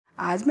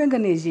आज मैं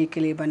गणेश जी के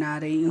लिए बना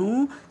रही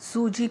हूँ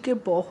सूजी के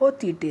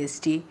बहुत ही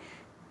टेस्टी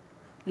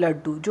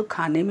लड्डू, जो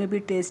खाने में भी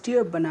टेस्टी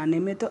और बनाने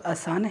में तो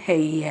आसान है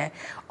ही है।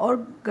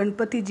 और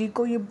गणपति जी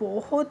को ये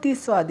बहुत ही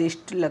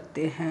स्वादिष्ट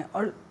लगते हैं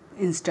और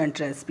इंस्टेंट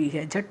रेसिपी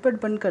है,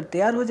 झटपट बनकर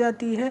तैयार हो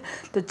जाती है।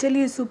 तो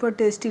चलिए सुपर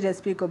टेस्टी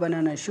रेसिपी को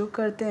बनाना शुरू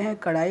करते हैं।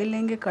 कढ़ाई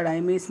लेंगे,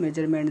 कढ़ाई में इस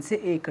मेजरमेंट से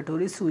 1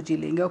 कटोरी सूजी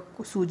लेंगे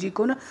और सूजी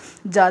को ना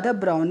ज़्यादा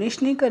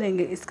ब्राउनिश नहीं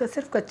करेंगे, इसका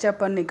सिर्फ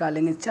कच्चापन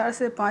निकालेंगे। 4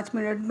 से 5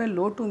 मिनट में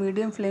लो टू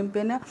मीडियम फ्लेम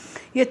पे ना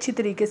ये अच्छी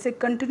तरीके से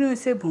कंटिन्यू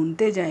इसे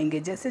भूनते जाएंगे।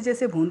 जैसे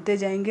जैसे भूनते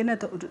जाएंगे ना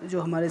तो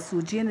जो हमारे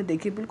सूजी है ना,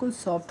 देखिए बिल्कुल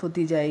सॉफ्ट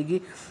होती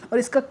जाएगी। और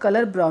इसका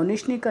कलर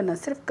ब्राउनिश नहीं करना,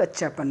 सिर्फ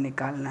कच्चापन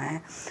निकालना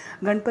है।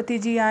 गणपति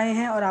जी आए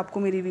हैं और आपको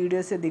मेरी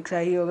वीडियो से दिख रहा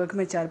ही होगा कि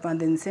मैं 4-5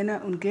 दिन से ना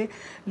उनके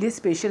लिए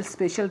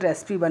स्पेशल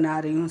रेसिपी बना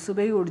रही हूँ।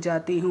 सुबह ही उठ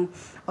जाती हूँ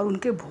और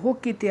उनके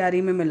भोग की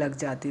तैयारी में मैं लग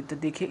जाती हूँ। तो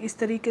देखिए इस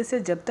तरीके से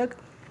जब तक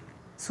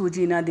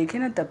सूजी ना दिखे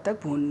ना तब तक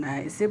भूनना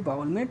है। इसे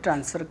बाउल में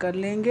ट्रांसफ़र कर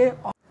लेंगे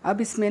और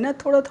अब इसमें ना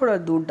थोड़ा थोड़ा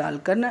दूध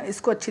डालकर ना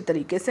इसको अच्छी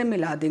तरीके से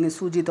मिला देंगे।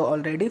 सूजी तो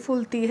ऑलरेडी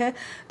फूलती है,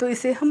 तो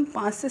इसे हम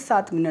 5 से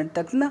 7 मिनट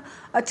तक ना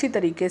अच्छी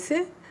तरीके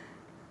से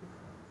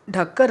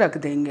ढक कर रख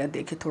देंगे।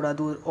 देखिए थोड़ा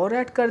दूध और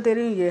ऐड कर दे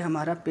रही हूँ। ये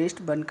हमारा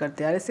पेस्ट बनकर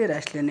तैयार है, इसे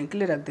रेस्ट लेने के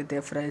लिए रख देते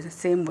हैं फ्राई।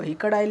 सेम वही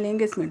कढ़ाई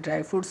लेंगे, इसमें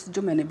ड्राई फ्रूट्स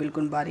जो मैंने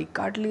बिल्कुल बारीक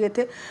काट लिए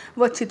थे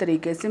वो अच्छी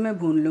तरीके से मैं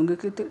भून लूँगी,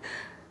 क्योंकि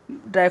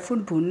ड्राई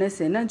फ्रूट भूनने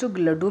से ना जो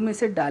लड्डू में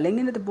से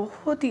डालेंगे ना तो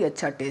बहुत ही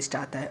अच्छा टेस्ट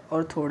आता है।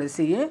 और थोड़े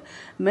से ये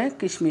मैं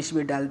किशमिश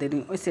भी डाल दे रही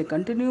हूँ। इसे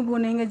कंटिन्यू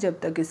भूनेंगे जब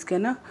तक इसके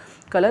ना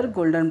कलर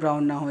गोल्डन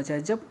ब्राउन ना हो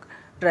जाए। जब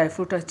ड्राई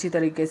फ्रूट अच्छी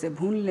तरीके से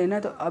भून लेना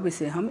तो अब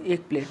इसे हम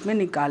एक प्लेट में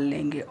निकाल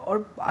लेंगे। और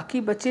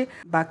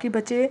बाकी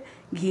बचे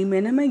घी में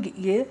ना मैं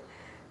ये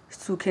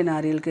सूखे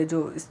नारियल के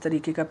जो इस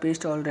तरीके का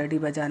पेस्ट ऑलरेडी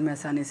बाज़ार में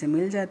आसानी से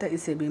मिल जाता है,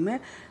 इसे भी मैं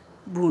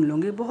भून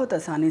लूँगी। बहुत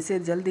आसानी से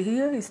जल्दी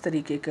ही इस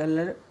तरीके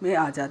कलर में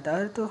आ जाता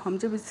है। तो हम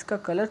जब इसका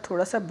कलर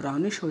थोड़ा सा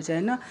ब्राउनिश हो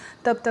जाए ना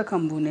तब तक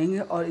हम भूनेंगे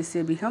और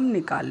इसे भी हम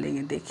निकाल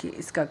लेंगे। देखिए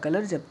इसका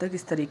कलर जब तक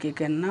इस तरीके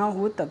का ना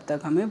हो तब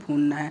तक हमें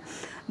भूनना है।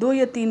 2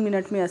 या 3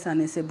 मिनट में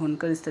आसानी से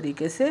भूनकर इस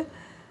तरीके से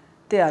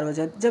तैयार हो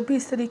जाए। जब भी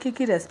इस तरीके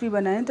की रेसिपी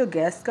बनाएं तो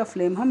गैस का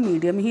फ्लेम हम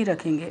मीडियम ही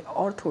रखेंगे।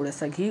 और थोड़ा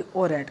सा घी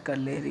और ऐड कर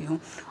ले रही हूँ।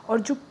 और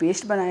जो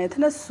पेस्ट बनाया था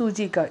ना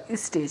सूजी का,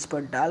 इस स्टेज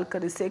पर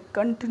डालकर इसे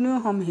कंटिन्यू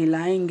हम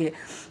हिलाएंगे।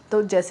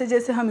 तो जैसे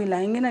जैसे हम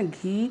हिलाएंगे ना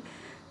घी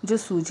जो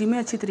सूजी में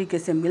अच्छी तरीके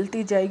से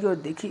मिलती जाएगी। और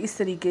देखिए इस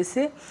तरीके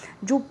से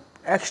जो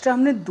एक्स्ट्रा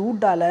हमने दूध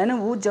डाला है ना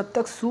वो जब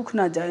तक सूख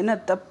ना जाए ना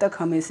तब तक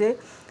हमें इसे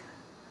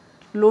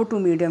लो टू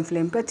मीडियम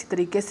फ्लेम पे अच्छी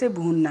तरीके से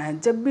भूनना है।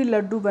 जब भी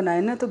लड्डू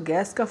बनाए ना तो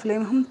गैस का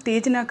फ्लेम हम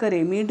तेज़ ना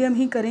करें, मीडियम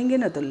ही करेंगे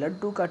ना तो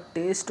लड्डू का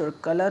टेस्ट और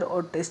कलर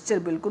और टेक्सचर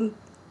बिल्कुल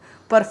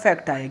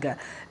परफेक्ट आएगा।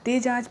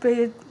 तेज़ आंच पे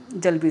ये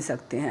जल भी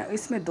सकते हैं।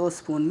 इसमें 2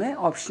 स्पून में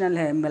ऑप्शनल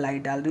है मलाई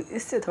डाल रही हूँ,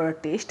 इससे थोड़ा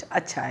टेस्ट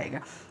अच्छा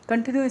आएगा।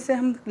 कंटिन्यू इसे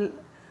हम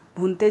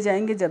भूनते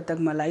जाएंगे जब तक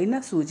मलाई ना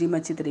सूजी में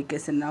अच्छी तरीके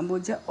से ना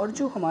भून जाए और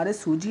जो हमारे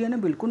सूजी है ना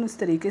बिल्कुल उस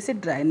तरीके से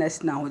ड्राइनेस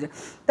ना हो जाए,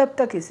 तब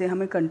तक इसे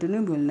हमें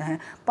कंटिन्यू भूनना है।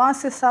 5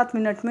 से 7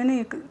 मिनट में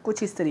ना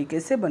कुछ इस तरीके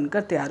से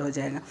बनकर तैयार हो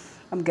जाएगा।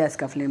 अब गैस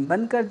का फ्लेम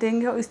बंद कर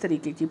देंगे और इस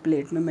तरीके की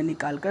प्लेट में मैं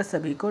निकाल कर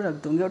सभी को रख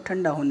दूँगी और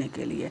ठंडा होने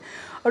के लिए।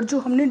 और जो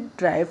हमने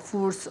ड्राई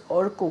फ्रूट्स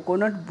और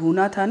कोकोनट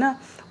भूना था ना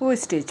वो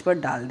स्टेज पर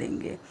डाल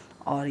देंगे।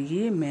 और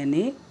ये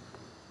मैंने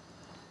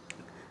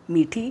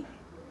मीठी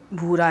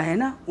भूरा है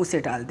ना उसे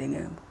डाल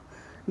देंगे।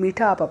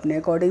 मीठा आप अपने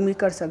अकॉर्डिंग भी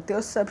कर सकते हो।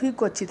 सभी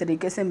को अच्छी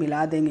तरीके से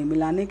मिला देंगे।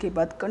 मिलाने के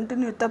बाद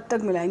कंटिन्यू तब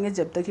तक मिलाएंगे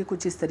जब तक कि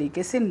कुछ इस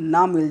तरीके से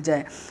ना मिल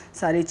जाए।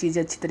 सारी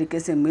चीज़ें अच्छी तरीके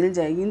से मिल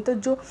जाएगी तो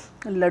जो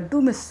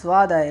लड्डू में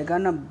स्वाद आएगा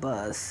ना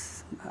बस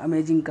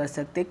अमेजिंग कर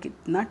सकते,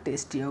 कितना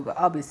टेस्टी होगा।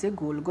 अब इसे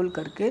गोल गोल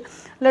करके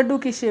लड्डू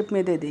की शेप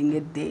में दे देंगे।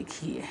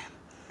 देखिए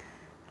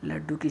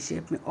लड्डू की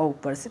शेप में और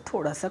ऊपर से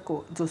थोड़ा सा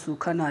जो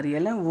सूखा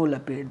नारियल है वो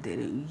लपेट दे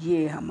रही हूँ।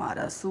 ये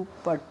हमारा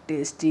सुपर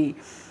टेस्टी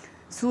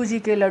सूजी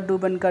के लड्डू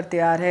बनकर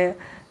तैयार है।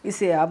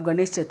 इसे आप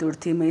गणेश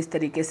चतुर्थी में इस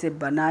तरीके से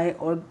बनाएं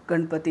और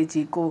गणपति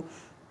जी को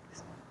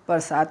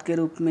प्रसाद के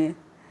रूप में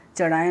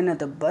चढ़ाएं ना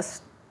तो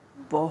बस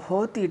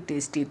बहुत ही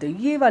टेस्टी। तो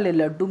ये वाले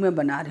लड्डू मैं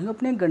बना रही हूँ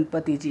अपने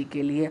गणपति जी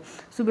के लिए।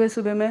 सुबह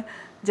सुबह मैं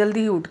जल्दी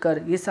ही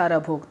उठकर ये सारा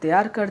भोग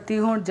तैयार करती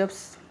हूँ और जब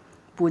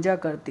पूजा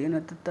करती हूँ ना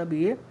तो तब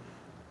ये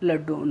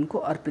लड्डू उनको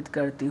अर्पित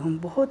करती हूँ।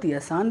 बहुत ही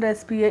आसान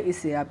रेसिपी है,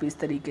 इसे आप इस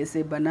तरीके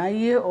से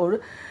बनाइए और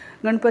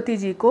गणपति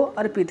जी को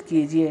अर्पित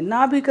कीजिए।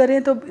 ना भी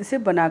करें तो इसे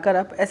बनाकर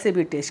आप ऐसे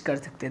भी टेस्ट कर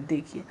सकते हैं।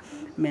 देखिए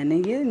मैंने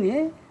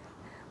ये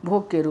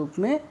भोग के रूप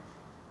में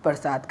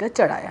प्रसाद का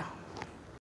चढ़ाया।